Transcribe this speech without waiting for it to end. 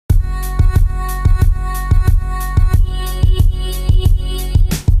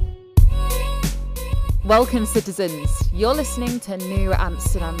Welcome, citizens. You're listening to New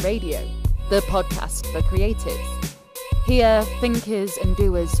Amsterdam Radio, the podcast for creatives. Here, thinkers and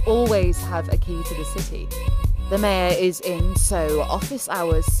doers always have a key to the city. The mayor is in, so office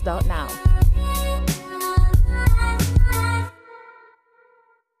hours start now.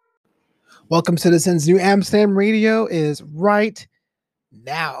 Welcome, citizens. New Amsterdam Radio is right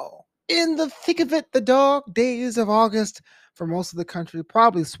now. In the thick of it, the dog days of August for most of the country,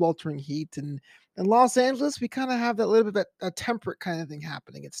 probably sweltering heat. And in Los Angeles, we kind of have that little bit of a temperate kind of thing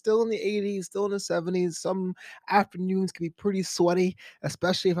happening. It's still in the 80s, still in the 70s. Some afternoons can be pretty sweaty,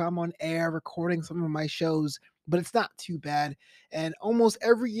 especially if I'm on air recording some of my shows, but it's not too bad. And almost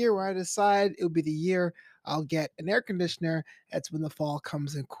every year where I decide it'll be the year I'll get an air conditioner, that's when the fall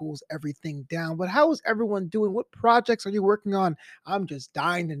comes and cools everything down. But how is everyone doing? What projects are you working on? I'm just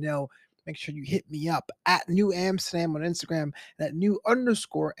dying to know. Make sure you hit me up at New Amsterdam on Instagram, and at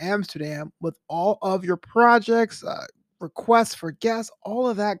New_Amsterdam with all of your projects, requests for guests, all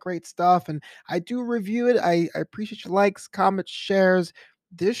of that great stuff. And I do review it. I appreciate your likes, comments, shares.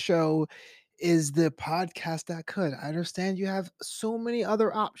 This show is the podcast that could. I understand you have so many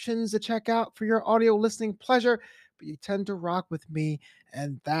other options to check out for your audio listening pleasure, but you tend to rock with me,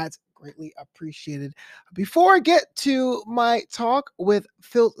 and that's greatly appreciated. Before I get to my talk with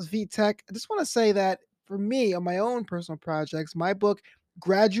Phil Svitek, I just want to say that for me, on my own personal projects, my book,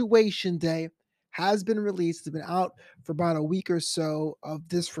 Graduation Day, has been released. It's been out for about a week or so of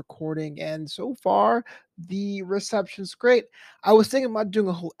this recording, and so far, the reception's great. I was thinking about doing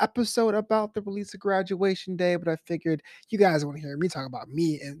a whole episode about the release of Graduation Day, but I figured you guys want to hear me talk about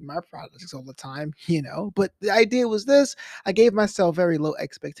me and my projects all the time, But the idea was this. I gave myself very low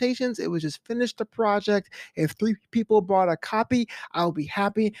expectations. It was just finish the project. If 3 people bought a copy, I'll be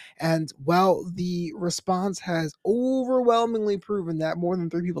happy. And well, the response has overwhelmingly proven that more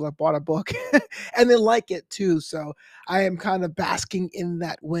than 3 people have bought a book and they like it too. So I am kind of basking in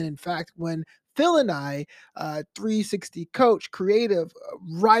that win. In fact, when Phil and I, 360 coach, creative,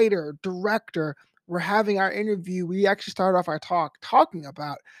 writer, director, we're having our interview, we actually started off our talk talking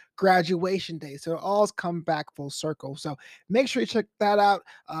about Graduation Day. So it all's come back full circle. So make sure you check that out.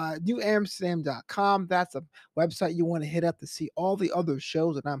 NewAmsterdam.com. That's a website you want to hit up to see all the other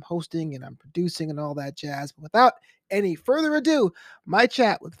shows that I'm hosting and I'm producing and all that jazz. But without any further ado, my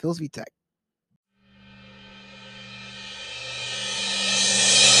chat with Phil Svitek.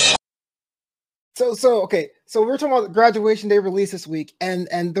 So we're talking about Graduation Day release this week, and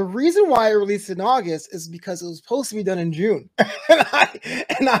the reason why I released in August is because it was supposed to be done in June, and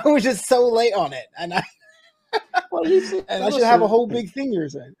I was just so late on it, and I should have a whole big thing you're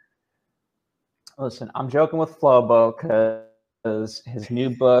saying. Listen, I'm joking with Flobo because his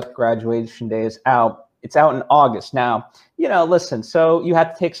new book, Graduation Day, is out. It's out in August. Now, listen, so you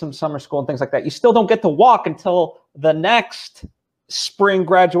had to take some summer school and things like that. You still don't get to walk until the next spring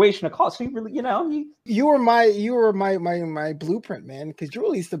graduation of college. So you really, you were my blueprint, man, because you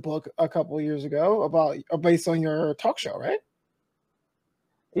released a book a couple of years ago based on your talk show, right?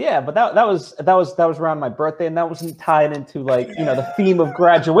 Yeah, but that was around my birthday, and that wasn't tied into the theme of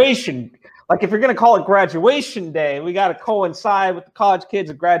graduation. Like, if you're gonna call it Graduation Day, we got to coincide with the college kids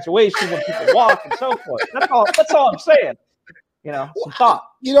at graduation when people walk and so forth. That's all I'm saying. Some thought.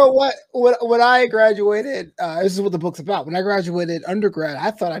 You know what? When I graduated, this is what the book's about. When I graduated undergrad,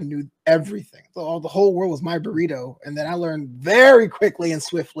 I thought I knew everything. So the whole world was my burrito. And then I learned very quickly and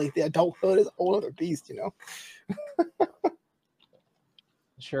swiftly the adulthood is a whole other beast,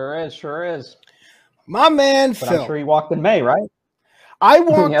 Sure is. My man, but Phil. I'm sure you walked in May, right? I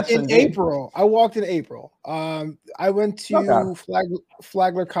walked Yes, in indeed. April. I went to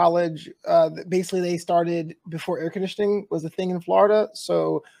Flagler College. Basically, they started before air conditioning was a thing in Florida,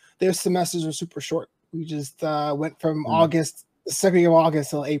 so their semesters were super short. We just went from August, the second week of August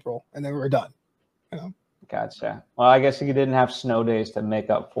till April, and then we were done. Gotcha. Well, I guess you didn't have snow days to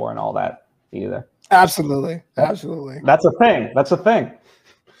make up for and all that either. Absolutely. That's a thing.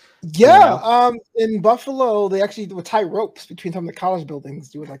 Yeah, in Buffalo, they actually would tie ropes between some of the college buildings.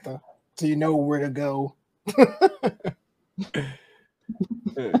 Do it so you know where to go.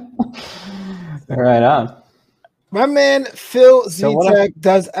 Right on. My man Phil Svitek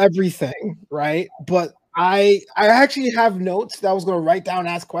does everything, right? But I actually have notes that I was going to write down and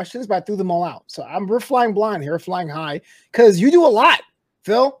ask questions, but I threw them all out. So we're flying blind here, flying high, because you do a lot,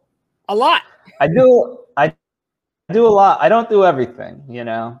 Phil. A lot. I do a lot. I don't do everything,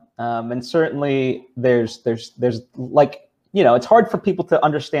 and certainly there's it's hard for people to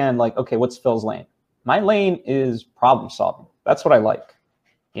understand, okay, what's Phil's lane? My lane is problem solving. That's what I like.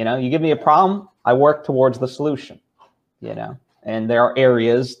 You give me a problem, I work towards the solution, and there are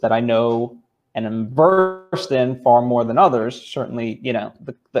areas that I know and am versed in far more than others. Certainly, you know,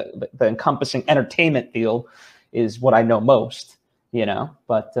 the encompassing entertainment field is what I know most, you know,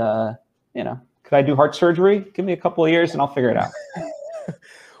 but, you know, could I do heart surgery? Give me a couple of years and I'll figure it out.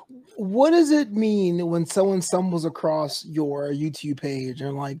 What does it mean when someone stumbles across your YouTube page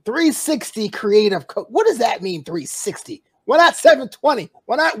and like 360 creative code? What does that mean, 360? Why not 720?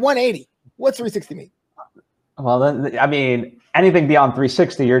 Why not 180? What's 360 mean? Well, then, I mean, anything beyond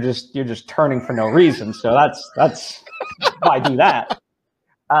 360, you're just turning for no reason. So that's why I do that.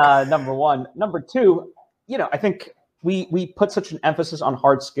 Number one. Number two, you know, I think we put such an emphasis on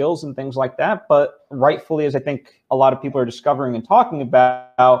hard skills and things like that, but rightfully, as I think a lot of people are discovering and talking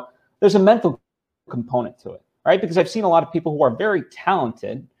about, there's a mental component to it, right? Because I've seen a lot of people who are very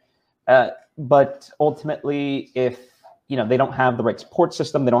talented, but ultimately, if you know they don't have the right support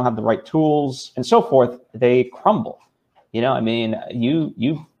system, they don't have the right tools, and so forth, they crumble. You know, I mean,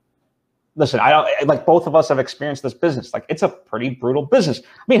 you listen. I don't like both of us have experienced this business. Like, it's a pretty brutal business.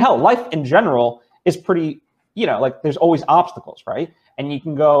 I mean, hell, life in general is pretty. You know, like there's always obstacles, right? And you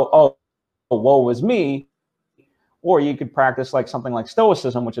can go, oh, woe is me. Or you could practice like something like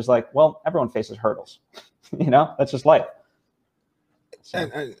stoicism, which is like, well, everyone faces hurdles. You know, that's just life. So,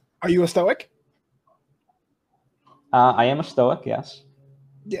 and are you a stoic? I am a stoic, yes.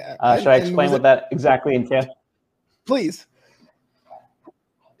 Yeah. Should I explain what that exactly entails? Please.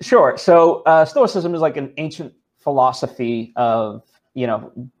 Sure. So stoicism is like an ancient philosophy of, you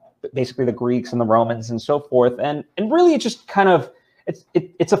know, basically the Greeks and the Romans and so forth. And really it just kind of,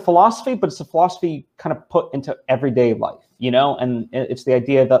 it's a philosophy, but it's a philosophy kind of put into everyday life, you know, and it's the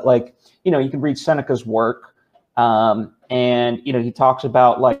idea that like, you know, you can read Seneca's work and, you know, he talks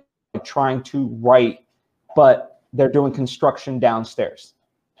about like trying to write, but they're doing construction downstairs.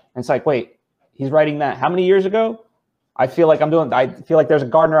 And it's like, wait, he's writing that how many years ago? I feel like there's a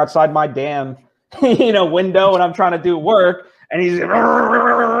gardener outside my damn, you know, window and I'm trying to do work and he's,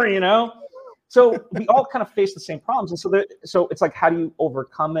 you know, so we all kind of face the same problems. And so it's like, how do you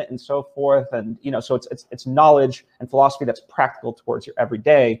overcome it and so forth? And, you know, so it's knowledge and philosophy that's practical towards your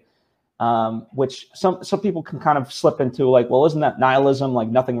everyday, which some people can kind of slip into like, well, isn't that nihilism? Like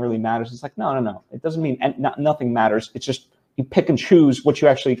nothing really matters. It's like, no. It doesn't mean nothing matters. It's just you pick and choose what you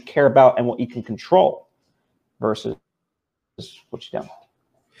actually care about and what you can control versus what you don't.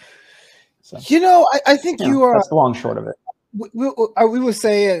 So, you know, I think you are. That's the long short of it. We would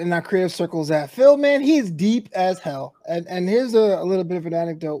say in our creative circles that Phil, man, he's deep as hell. And here's a little bit of an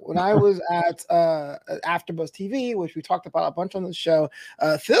anecdote. When I was at AfterBuzz TV, which we talked about a bunch on the show,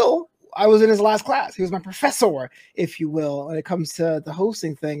 Phil, I was in his last class. He was my professor, if you will, when it comes to the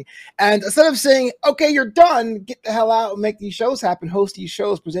hosting thing. And instead of saying, okay, you're done, get the hell out and make these shows happen, host these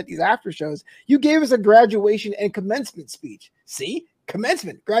shows, present these after shows, you gave us a graduation and commencement speech. See?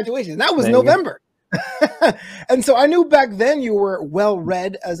 Commencement, graduation. And that was November. And so I knew back then you were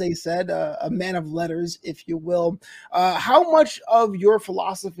well-read, as they said, a man of letters, if you will. How much of your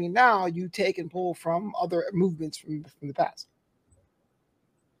philosophy now you take and pull from other movements from the past?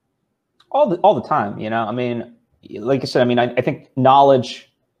 All the time, you know. I mean, like I said, I mean, I think knowledge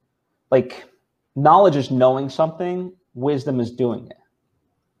is knowing something, wisdom is doing it,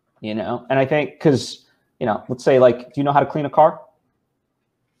 you know. And I think because, you know, let's say like, do you know how to clean a car?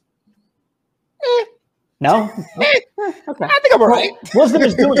 No? Okay. I think I'm all right. Wisdom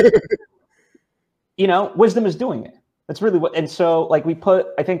is doing it. You know, wisdom is doing it. That's really what, and so like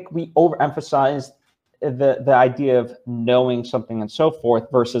I think we overemphasize the idea of knowing something and so forth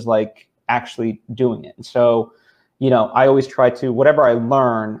versus like actually doing it. And so, you know, I always try to, whatever I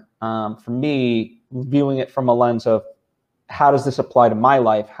learn, for me, viewing it from a lens of how does this apply to my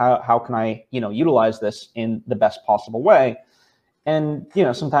life? How can I, you know, utilize this in the best possible way? And, you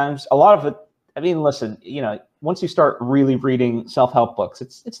know, sometimes a lot of it, I mean, listen, you know, once you start really reading self-help books,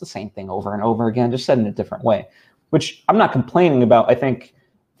 it's the same thing over and over again, just said in a different way, which I'm not complaining about. I think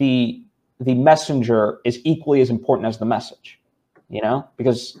the messenger is equally as important as the message, you know,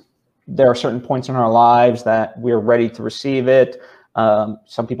 because there are certain points in our lives that we're ready to receive it.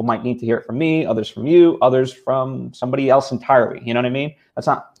 Some people might need to hear it from me, others from you, others from somebody else entirely. You know what I mean? That's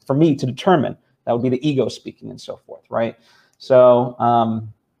not for me to determine. That would be the ego speaking and so forth, right? So,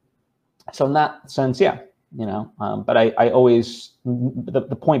 so in that sense, yeah, you know, but I always,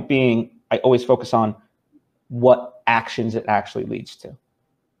 the point being, I always focus on what actions it actually leads to,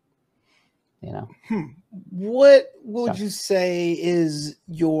 you know. What would you say is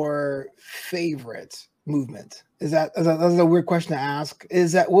your favorite movement? That's a weird question to ask.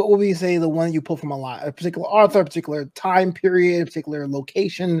 Is that, what would you say the one you pull from a particular author, a particular time period, a particular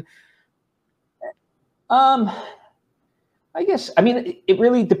location? I guess, I mean, it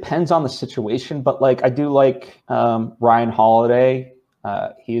really depends on the situation, but like I do like Ryan Holiday.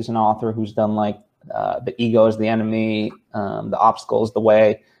 He's an author who's done like The Ego is the Enemy, The Obstacle is the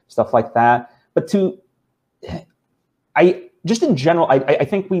Way, stuff like that. But just in general, I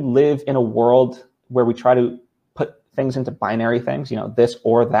think we live in a world where we try to put things into binary things, this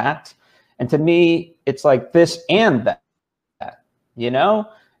or that. And to me, it's like this and that,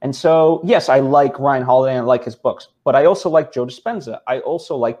 And so, yes, I like Ryan Holiday and I like his books, but I also like Joe Dispenza. I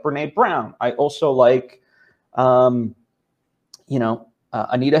also like Brene Brown. I also like, Anita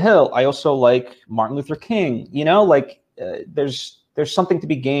Hill. I also like Martin Luther King. There's something to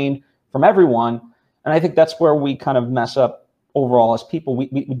be gained from everyone. And I think that's where we kind of mess up overall as people.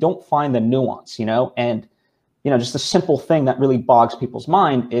 We don't find the nuance, and, just a simple thing that really bogs people's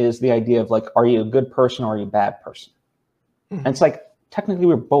mind is the idea of like, are you a good person or are you a bad person? And it's like, technically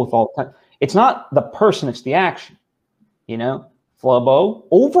we're both all the time. It's not the person, it's the action, Flubbo,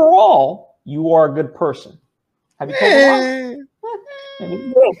 overall, you are a good person. Have you told them?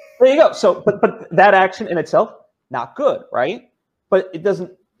 There you go. So, but that action in itself, not good, right? But it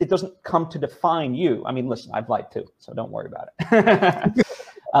doesn't come to define you. I mean, listen, I've lied too, so don't worry about it.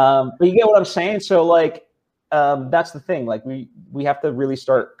 But you get what I'm saying? So like, that's the thing. Like we have to really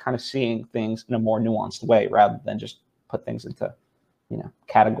start kind of seeing things in a more nuanced way rather than just put things into,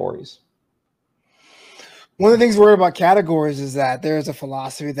 categories. One of the things worried about categories is that there's a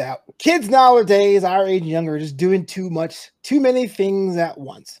philosophy that kids nowadays, our age and younger, are just doing too many things at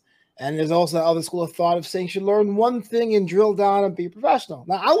once. And there's also the other school of thought of saying you should learn one thing and drill down and be professional.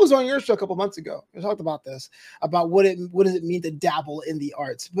 Now, I was on your show a couple months ago. We talked about this, about what does it mean to dabble in the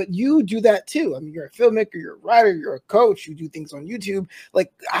arts. But you do that too. I mean, you're a filmmaker, you're a writer, you're a coach, you do things on YouTube.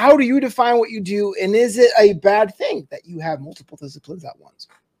 Like, how do you define what you do? And is it a bad thing that you have multiple disciplines at once?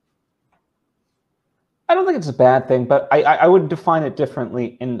 I don't think it's a bad thing, but I would define it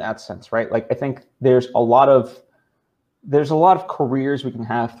differently in that sense, right? Like, I think there's a lot of careers we can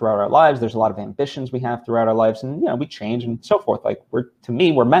have throughout our lives. There's a lot of ambitions we have throughout our lives, and we change and so forth. Like we're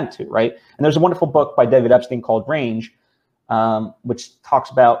meant to, right? And there's a wonderful book by David Epstein called Range, which talks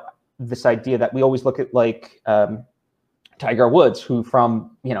about this idea that we always look at like Tiger Woods, who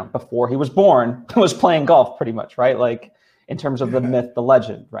from before he was born was playing golf pretty much, right? Like in terms of the myth, the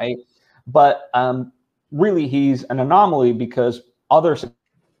legend, right? But really, he's an anomaly because other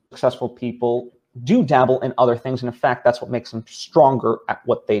successful people do dabble in other things. And in fact, that's what makes them stronger at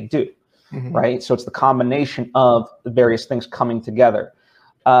what they do, right? So it's the combination of the various things coming together.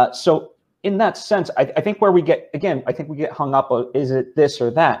 So in that sense, I think where we get hung up on, is it this or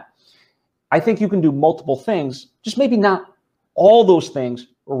that? I think you can do multiple things, just maybe not all those things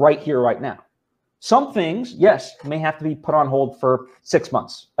right here, right now. Some things, yes, may have to be put on hold for 6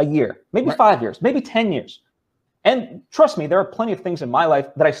 months, a year, maybe 5 years, maybe 10 years. And trust me, there are plenty of things in my life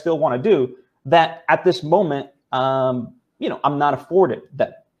that I still want to do that at this moment, I'm not afforded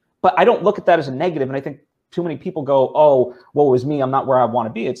that. But I don't look at that as a negative. And I think too many people go, oh, woe is me, I'm not where I want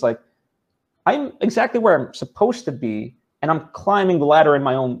to be. It's like, I'm exactly where I'm supposed to be. And I'm climbing the ladder in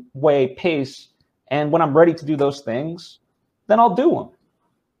my own pace. And when I'm ready to do those things, then I'll do them.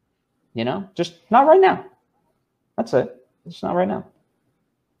 Just not right now. That's it. Just not right now.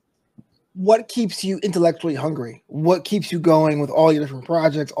 What keeps you intellectually hungry? What keeps you going with all your different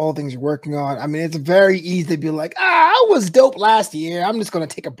projects, all things you're working on? I mean, it's very easy to be like, I was dope last year. I'm just going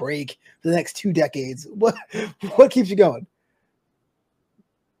to take a break for the next 2 decades. What keeps you going?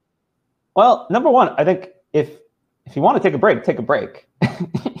 Well, number one, I think if you want to take a break, take a break.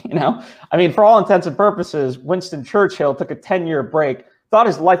 I mean, for all intents and purposes, Winston Churchill took a 10-year break, thought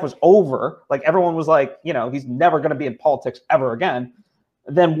his life was over. Like everyone was like, he's never going to be in politics ever again.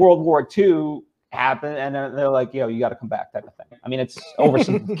 Then World War II happened, and then they're like, you got to come back, type of thing. I mean, it's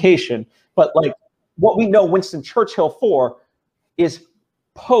oversimplification, but like what we know Winston Churchill for is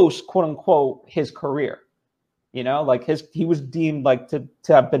post, quote unquote, his career. Like he was deemed like to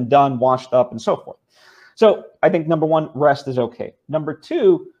have been done, washed up, and so forth. So I think number one, rest is okay. Number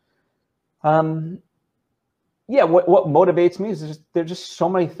two, what motivates me is there's just so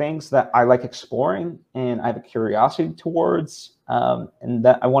many things that I like exploring and I have a curiosity towards, and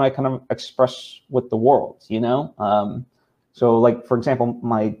that I want to kind of express with the world, So like, for example,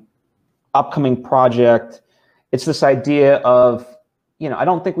 my upcoming project, it's this idea of, I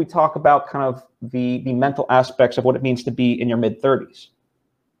don't think we talk about kind of the mental aspects of what it means to be in your mid-30s,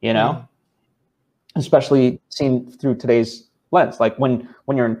 especially seen through today's lens. Like when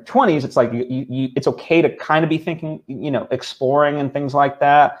you're in 20s, it's like it's okay to kind of be thinking, exploring and things like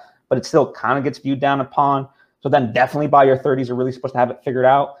that, but it still kind of gets viewed down upon. So then definitely by your 30s, you're really supposed to have it figured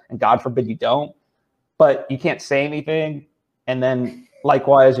out, and God forbid you don't. But you can't say anything and then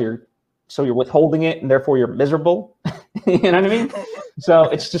likewise you're withholding it, and therefore you're miserable. You know what I mean? So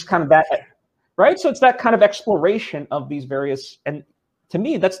it's just kind of that, right? So it's that kind of exploration of these various, and to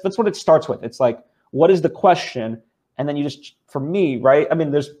me, that's what it starts with. It's like, what is the question? And then you just, for me, right? I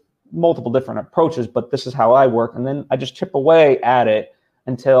mean, there's multiple different approaches, but this is how I work. And then I just chip away at it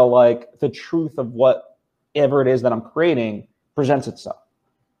until like the truth of whatever it is that I'm creating presents itself,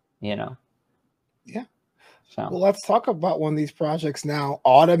 you know? Yeah. So. Well, let's talk about one of these projects now.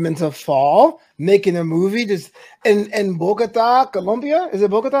 Autumn into fall, making a movie just in Bogota, Colombia. Is it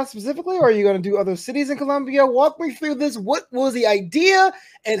Bogota specifically, or are you going to do other cities in Colombia? Walk me through this. What was the idea,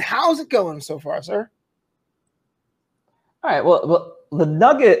 and how's it going so far, sir? All right. Well, the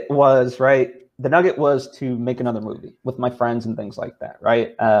nugget was to make another movie with my friends and things like that,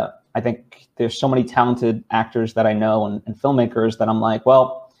 right? I think there's so many talented actors that I know and filmmakers that I'm like,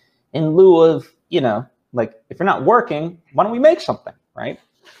 well, in lieu of, you know, like, if you're not working, why don't we make something, right?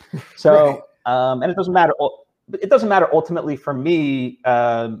 So, right. And it doesn't matter. It doesn't matter ultimately for me,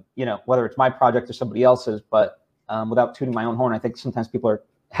 you know, whether it's my project or somebody else's. But without tooting my own horn, I think sometimes people are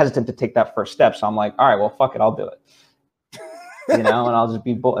hesitant to take that first step. So I'm like, all right, well, fuck it, I'll do it. You know, and I'll just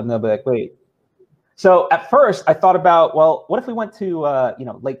be bold, and they'll be like, wait. So at first, I thought about, well, what if we went to you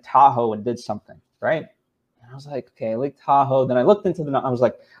know, Lake Tahoe and did something, right? And I was like, okay, Lake Tahoe. Then I looked into I was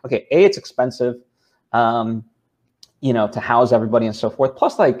like, okay, it's expensive. You know, to house everybody and so forth.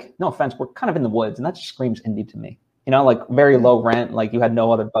 Plus, like, no offense, we're kind of in the woods, and that just screams indie to me. You know, like very low rent, like you had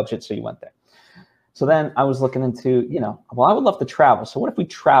no other budget, so you went there. So then I was looking into, you know, well, I would love to travel. So what if we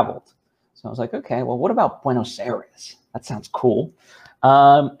traveled? So I was like, okay, well, what about Buenos Aires? That sounds cool.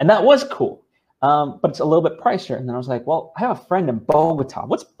 And that was cool. But it's a little bit pricier. And then I was like, well, I have a friend in Bogota.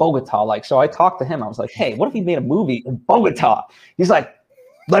 What's Bogota like? So I talked to him. I was like, hey, what if we made a movie in Bogota? He's like,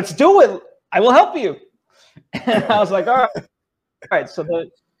 let's do it. I will help you. And I was like, all right. So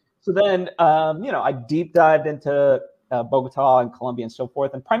then, you know, I deep dived into Bogota and Colombia and so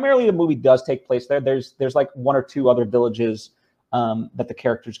forth. And primarily the movie does take place there. There's like one or two other villages that the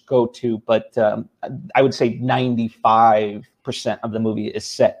characters go to. But I would say 95% of the movie is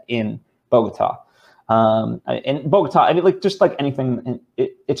set in Bogota. And Bogota, I mean, like, just like anything,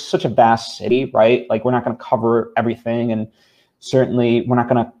 it's such a vast city, right? Like, we're not going to cover everything. And certainly we're not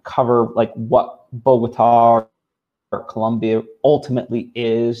going to cover like what Bogota or Colombia ultimately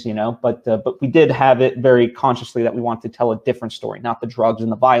is, you know, but we did have it very consciously that we want to tell a different story, not the drugs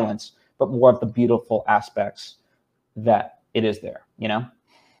and the violence, but more of the beautiful aspects that it is there, you know,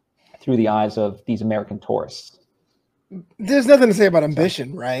 through the eyes of these American tourists. There's nothing to say about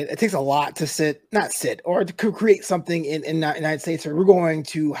ambition, right? It takes a lot to or to create something in the United States. Or we're going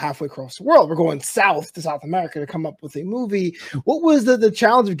to halfway across the world. We're going south to South America to come up with a movie. What was the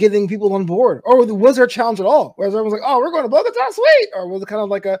challenge of getting people on board? Or was there a challenge at all? Whereas everyone's like, oh, we're going to Bogota, sweet. Or was it kind of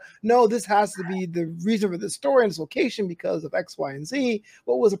like no, this has to be the reason for this story and this location because of X, Y, and Z?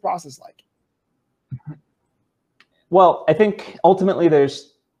 What was the process like? Well, I think ultimately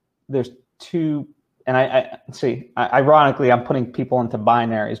there's two. And I see, ironically, I'm putting people into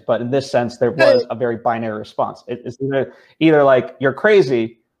binaries, but in this sense, there was a very binary response. It's either like, you're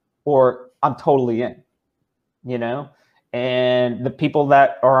crazy or I'm totally in, you know? And the people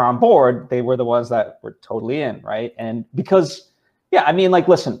that are on board, they were the ones that were totally in, right? And because, yeah, I mean, like,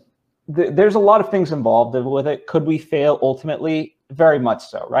 listen, there's a lot of things involved with it. Could we fail ultimately? Very much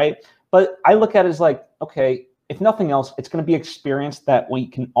so, right? But I look at it as like, okay, if nothing else, it's going to be experience that we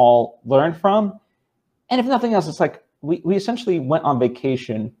can all learn from. And if nothing else, it's like we essentially went on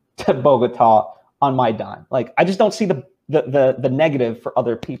vacation to Bogota on my dime. Like, I just don't see the negative for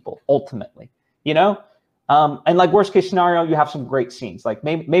other people ultimately, you know? And like, worst case scenario, you have some great scenes. Like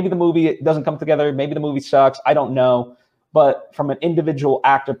maybe the movie doesn't come together. Maybe the movie sucks. I don't know. But from an individual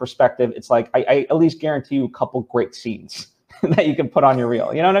actor perspective, it's like I at least guarantee you a couple great scenes that you can put on your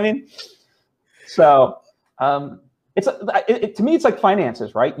reel. You know what I mean? So to me, it's like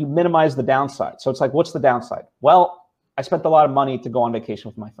finances, right? You minimize the downside. So it's like, what's the downside? Well, I spent a lot of money to go on vacation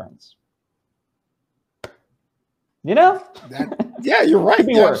with my friends. You know? Yeah, you're right.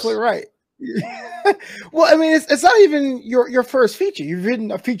 You're absolutely right. Well, I mean, it's not even your first feature. You've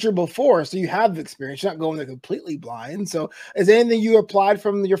written a feature before, so you have the experience. You're not going there completely blind. So is there anything you applied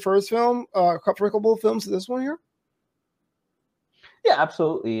from your first film, a couple films to this one here? Yeah,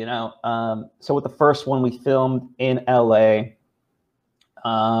 absolutely. You know, so with the first one, we filmed in LA.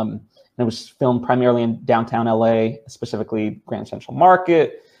 And it was filmed primarily in downtown LA, specifically Grand Central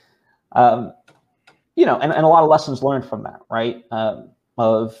Market. You know, and a lot of lessons learned from that, right?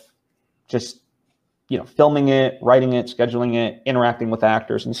 Of just, you know, filming it, writing it, scheduling it, interacting with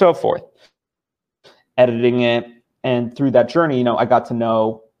actors and so forth, editing it, And through that journey, you know, I got to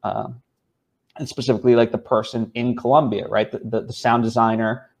know, and specifically like the person in Colombia, right? The sound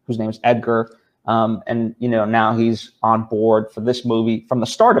designer whose name is Edgar. And, you know, now he's on board for this movie from the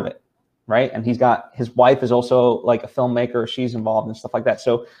start of it, right? And his wife is also like a filmmaker. She's involved and stuff like that.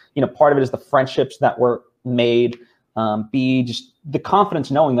 So, you know, part of it is the friendships that were made, B, just the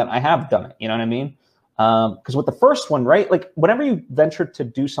confidence knowing that I have done it, you know what I mean? Because with the first one, right, like whenever you venture to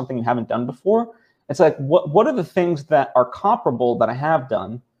do something you haven't done before, it's like, what are the things that are comparable that I have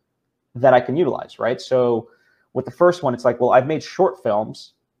done that I can utilize, right? So with the first one, it's like, well, I've made short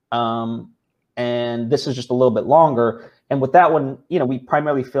films, and this is just a little bit longer. And with that one, you know, we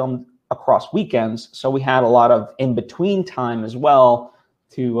primarily filmed across weekends, so we had a lot of in-between time as well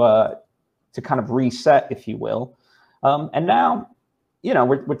to kind of reset, if you will. And now, you know,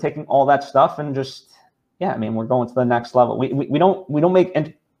 we're taking all that stuff and just, yeah, I mean, we're going to the next level. We don't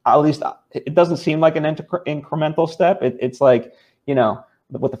make, at least it doesn't seem like an incremental step. It's like, you know,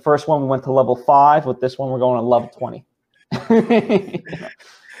 with the first one, we went to level 5. With this one, we're going to level 20.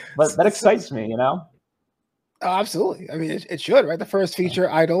 But that excites me, you know? Oh, absolutely. I mean, it should, right? The first feature,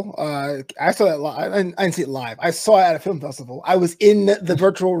 Idol. I saw that live. I didn't see it live. I saw it at a film festival. I was in the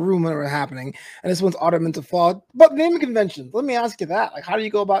virtual room when it was happening, and this one's Autumn into Fall. But naming conventions, let me ask you that. Like, how do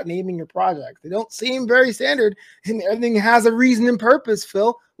you go about naming your projects? They don't seem very standard. Everything has a reason and purpose,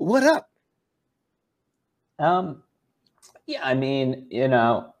 Phil. What up? Yeah, I mean, you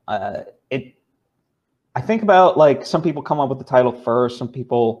know, I think about, like, some people come up with the title first. Some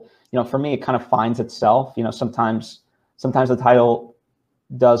people, you know, for me, it kind of finds itself. You know, sometimes the title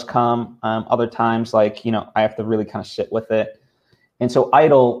does come. Other times, like, you know, I have to really kind of sit with it. And so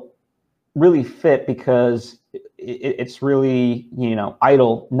Idol really fit because it's really, you know,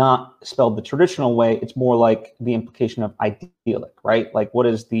 idle, not spelled the traditional way. It's more like the implication of idyllic, right? Like, what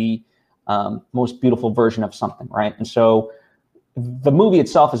is the most beautiful version of something, right? And so the movie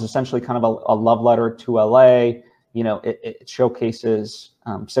itself is essentially kind of a love letter to LA. You know, it showcases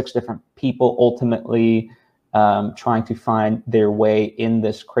 6 different people ultimately trying to find their way in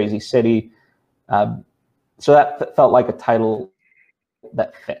this crazy city. So that felt like a title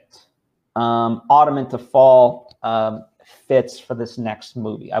that fit. Autumn into Fall fits for this next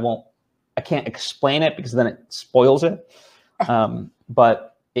movie. I can't explain it because then it spoils it.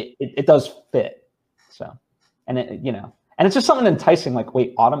 But it does fit. So, and it, you know, and it's just something enticing, like,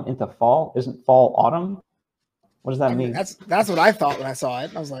 wait, autumn into fall? Isn't fall autumn? What does that mean? That's what I thought when I saw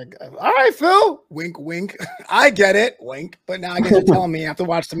it. I was like, all right, Phil, wink, wink. I get it, wink. But now I guess you're telling me I have to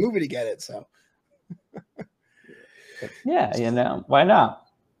watch the movie to get it. So, yeah, you know, why not?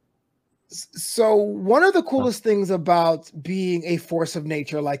 So one of the coolest things about being a force of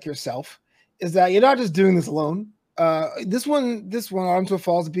nature like yourself is that you're not just doing this alone. This one, Autumn to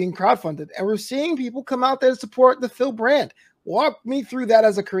Fall, is being crowdfunded, and we're seeing people come out there to support the Phil brand. Walk me through that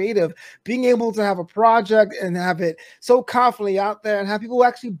as a creative, being able to have a project and have it so confidently out there and have people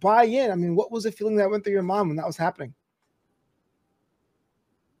actually buy in. I mean, what was the feeling that went through your mind when that was happening?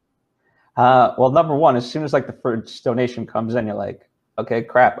 Well, number one, as soon as like the first donation comes in, you're like, okay,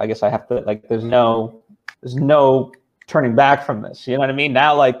 crap, I guess I have to, like, there's no turning back from this. You know what I mean?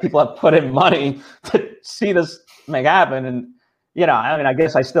 Now, like, people have put in money to see this make happen. And, you know, I mean, I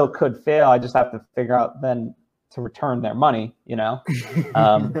guess I still could fail. I just have to figure out then to return their money, you know?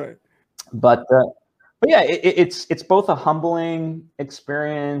 Right. But yeah, it's both a humbling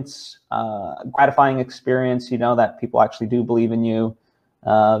experience, gratifying experience, you know, that people actually do believe in you,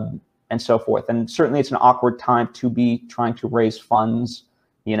 and so forth. And certainly it's an awkward time to be trying to raise funds,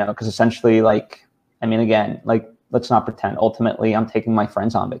 you know, because essentially, like, I mean, again, like, let's not pretend, ultimately I'm taking my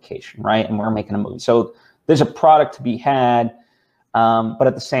friends on vacation, right? And we're making a movie. So there's a product to be had, but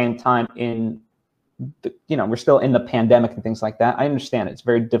at the same time, you know, we're still in the pandemic and things like that. I understand it's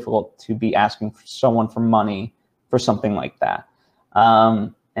very difficult to be asking someone for money for something like that.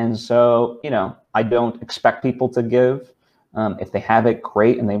 And so, you know, I don't expect people to give. If they have it,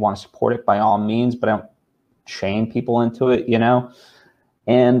 great, and they want to support it, by all means, but I don't shame people into it, you know?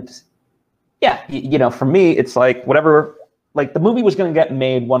 And yeah, you know, for me, it's like whatever, like, the movie was going to get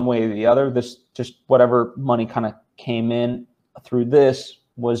made one way or the other. This, just whatever money kind of came in through this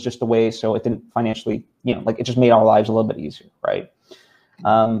was just the way, so it didn't financially, you know, like, it just made our lives a little bit easier, right?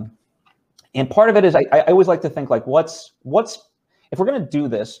 And part of it is I always like to think, like, what's if we're going to do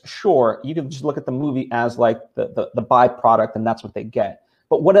this, sure, you can just look at the movie as like the byproduct, and that's what they get.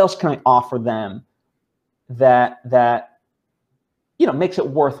 But what else can I offer them that you know, makes it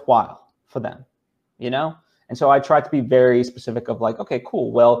worthwhile for them, you know? And so I try to be very specific of, like, okay,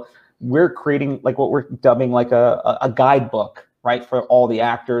 cool, well, we're creating, like, what we're dubbing like a guidebook right, for all the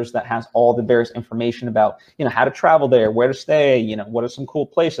actors, that has all the various information about, you know, how to travel there, where to stay, you know, what are some cool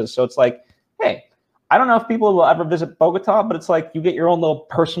places. So it's like, hey, I don't know if people will ever visit Bogota, but it's like you get your own little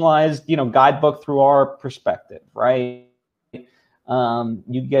personalized, you know, guidebook through our perspective, right?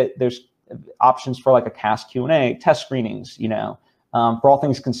 There's options for like a cast Q&A, test screenings, you know. For all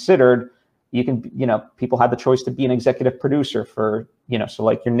things considered, you can, you know, people had the choice to be an executive producer for, you know, so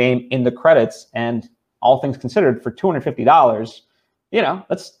like your name in the credits, and all things considered, for $250, you know,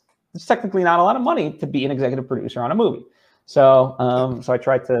 that's technically not a lot of money to be an executive producer on a movie. So, so I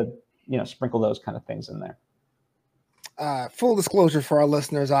tried to, you know, sprinkle those kind of things in there. Full disclosure for our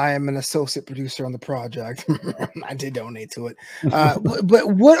listeners, I am an associate producer on the project. I did donate to it.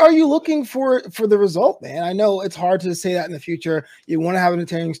 But what are you looking for the result, man? I know it's hard to say that in the future. You want to have an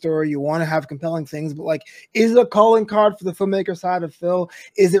entertaining story. You want to have compelling things. But, like, is it a calling card for the filmmaker side of Phil?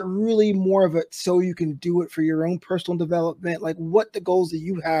 Is it really more of it so you can do it for your own personal development? Like, what the goals that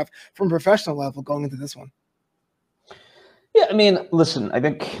you have from a professional level going into this one? Yeah, I mean, listen, I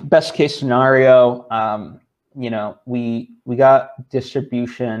think best case scenario, you know, we got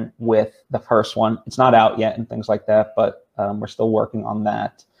distribution with the first one. It's not out yet and things like that, but we're still working on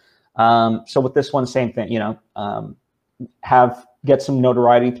that. So with this one, same thing, you know, get some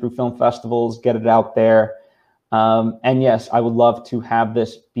notoriety through film festivals, get it out there. And yes, I would love to have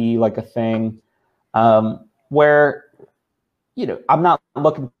this be like a thing where, you know, I'm not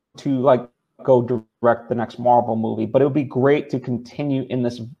looking to like go direct the next Marvel movie, but it would be great to continue in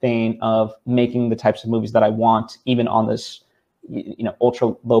this vein of making the types of movies that I want, even on this, you know,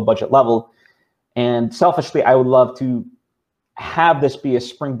 ultra low budget level. And selfishly, I would love to have this be a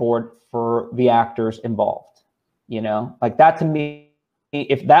springboard for the actors involved. You know, like that to me,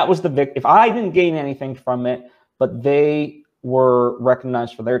 if that was if I didn't gain anything from it, but they were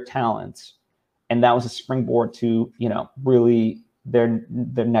recognized for their talents, and that was a springboard to, you know, really their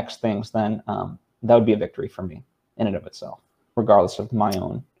next things, then that would be a victory for me in and of itself, regardless of my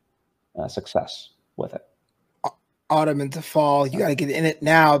own success with it. Autumn into fall, you got to get in it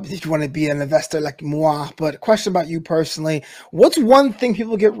now if you want to be an investor like moi. But a question about you personally: what's one thing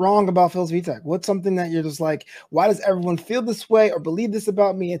people get wrong about Phil's VTech? What's something that you're just like, why does everyone feel this way or believe this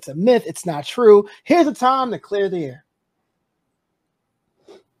about me? It's a myth. It's not true. Here's a time to clear the air.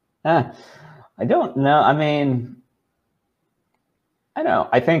 I don't know. I mean, I know.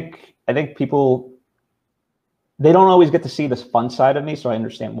 I think people, they don't always get to see this fun side of me, so I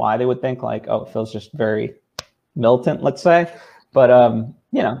understand why they would think like, oh, Phil's just very militant, let's say. But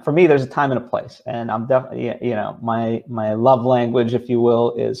you know, for me, there's a time and a place, and I'm definitely, you know, my love language, if you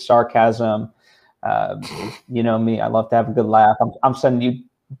will, is sarcasm. You know me, I love to have a good laugh. I'm sending you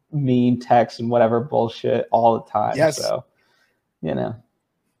mean texts and whatever bullshit all the time. Yes. So, you know.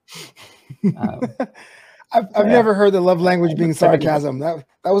 I've never heard the love language being sarcasm. That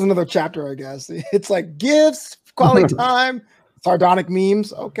was another chapter, I guess. It's like gifts, quality time, sardonic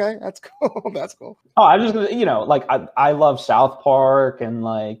memes. Okay, that's cool. That's cool. Oh, I was just, you know, like I love South Park and,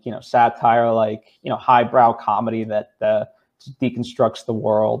 like, you know, satire, like, you know, highbrow comedy that deconstructs the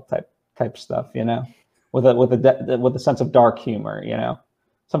world type stuff, you know, with a sense of dark humor, you know,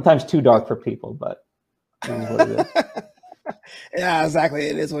 sometimes too dark for people, but it is what it is. Yeah, exactly.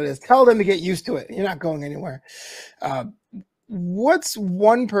 It is what it is. Tell them to get used to it. You're not going anywhere. What's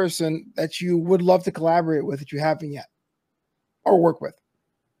one person that you would love to collaborate with that you haven't yet or work with?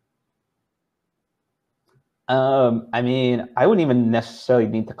 I mean, I wouldn't even necessarily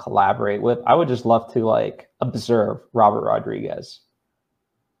need to collaborate with. I would just love to, like, observe Robert Rodriguez.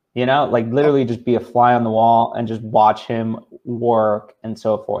 You know, like literally just be a fly on the wall and just watch him work and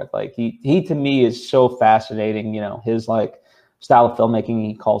so forth. Like he to me is so fascinating. You know, his like style of filmmaking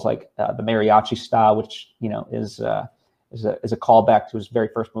he calls like the mariachi style, which, you know, is a callback to his very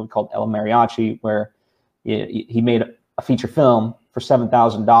first movie called El Mariachi, where he made a feature film for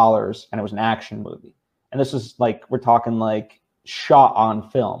 $7,000 and it was an action movie. And this is like, we're talking like shot on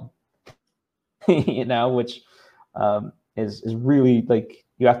film, you know, which is really like,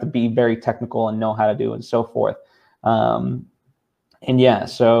 you have to be very technical and know how to do and so forth. And yeah,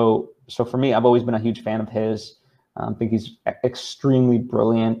 so for me, I've always been a huge fan of his. I think he's extremely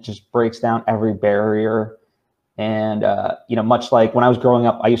brilliant, just breaks down every barrier. And, you know, much like when I was growing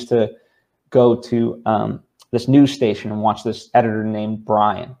up, I used to go to this news station and watch this editor named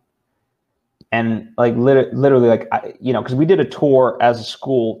Brian. And like literally like, you know, because we did a tour as a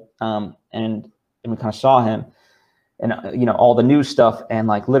school and we kind of saw him. And, you know, all the news stuff. And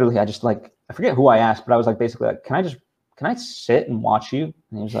like, literally, I just like, I forget who I asked, but I was like, basically like, can I sit and watch you?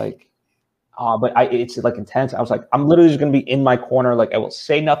 And he was like, oh, but it's like intense. I was like, I'm literally just going to be in my corner. Like, I will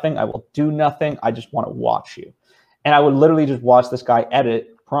say nothing. I will do nothing. I just want to watch you. And I would literally just watch this guy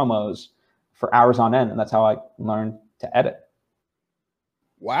edit promos for hours on end. And that's how I learned to edit.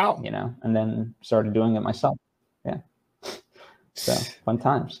 Wow. And then started doing it myself. Yeah. So fun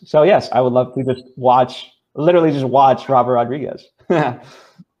times. So yes, I would love to just watch Robert Rodriguez.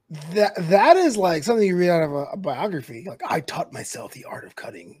 That is like something you read out of a biography. Like, I taught myself the art of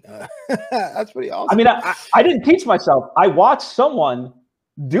cutting. That's pretty awesome. I mean, I didn't teach myself. I watched someone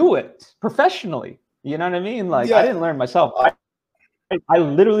do it professionally. You know what I mean? Like, I didn't learn myself. I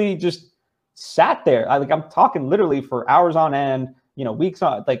literally just sat there. I'm talking literally for hours on end, weeks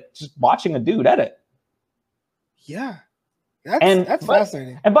on, like just watching a dude edit. Yeah. That's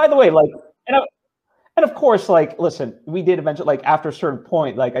fascinating. And by the way, like, and of course, like, listen, we did eventually, like, after a certain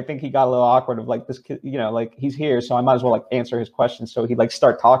point, like, I think he got a little awkward of like this kid, like he's here, so I might as well like answer his questions. So he'd like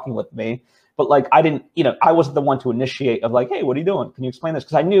start talking with me. But like, I didn't, I wasn't the one to initiate of like, hey, what are you doing? Can you explain this?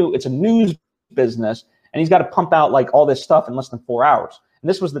 Because I knew it's a news business and he's got to pump out like all this stuff in less than 4 hours. And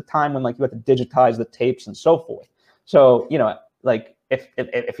this was the time when like you had to digitize the tapes and so forth. So, like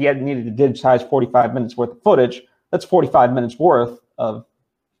if he had needed to digitize 45 minutes worth of footage, that's 45 minutes worth of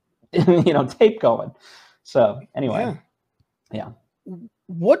tape going. So anyway, yeah.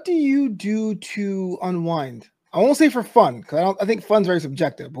 What do you do to unwind? I won't say for fun, because I think fun's very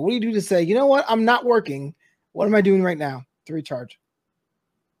subjective. But what do you do to say, you know what, I'm not working. What am I doing right now to recharge?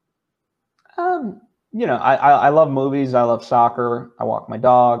 I love movies. I love soccer. I walk my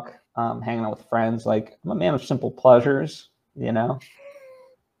dog. Hanging out with friends. Like, I'm a man of simple pleasures.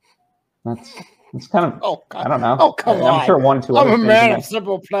 It's kind of, I don't know. Oh, come on. I'm sure one, two. I'm a man of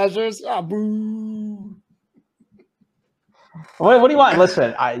simple pleasures. Ah, boo. What do you want?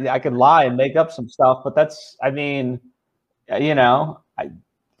 Listen, I could lie and make up some stuff, but that's, long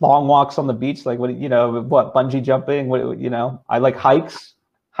walks on the beach, like bungee jumping, I like hikes.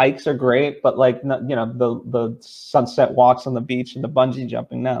 Hikes are great, but like, the sunset walks on the beach and the bungee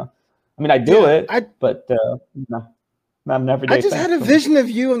jumping, no. I mean, I do it, but not an everyday I just thing. had a vision of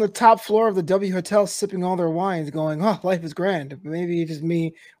you on the top floor of the W Hotel sipping all their wines going, oh, life is grand. Maybe it's just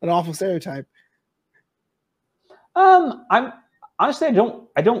me, an awful stereotype. I'm honestly,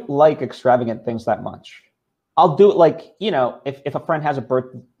 I don't like extravagant things that much. I'll do it like, if a friend has a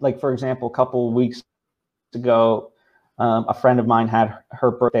birthday, like for example, a couple of weeks ago, a friend of mine had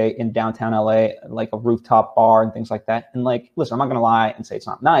her birthday in downtown LA, like a rooftop bar and things like that. And like, listen, I'm not going to lie and say it's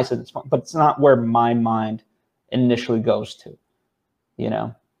not nice and it's fun, but it's not where my mind initially goes to,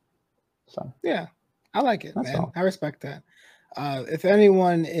 So yeah, I like it, man. All. I respect that. If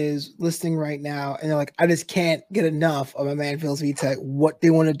anyone is listening right now and they're like, I just can't get enough of my man Phil Svitek, what they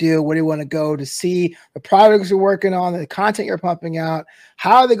want to do, where they want to go to see the products you're working on, the content you're pumping out,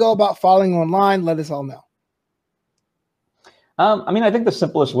 how they go about following online, let us all know. I think the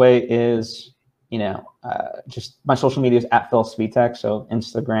simplest way is, just my social media is at Phil Svitek. So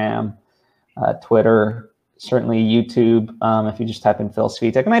Instagram, Twitter, certainly YouTube. If you just type in Phil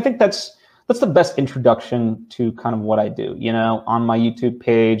Svitek, and I think that's the best introduction to kind of what I do. On my YouTube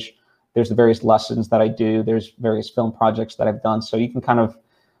page, there's the various lessons that I do. There's various film projects that I've done. So you can kind of,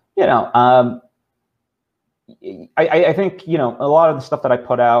 I think, a lot of the stuff that I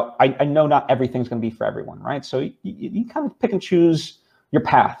put out, I know not everything's going to be for everyone, right? So you kind of pick and choose your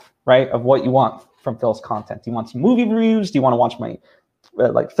path, right, of what you want from Phil's content. Do you want some movie reviews? Do you want to watch my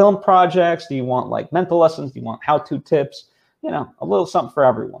like film projects? Do you want like mental lessons? Do you want how-to tips? A little something for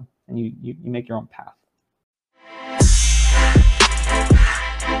everyone. And you make your own path.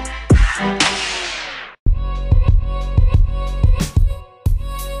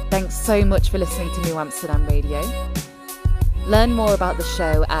 Thanks so much for listening to New Amsterdam Radio. Learn more about the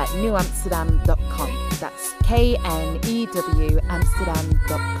show at newamsterdam.com. That's KNEW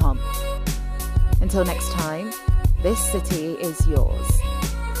Amsterdam.com. Until next time, this city is yours.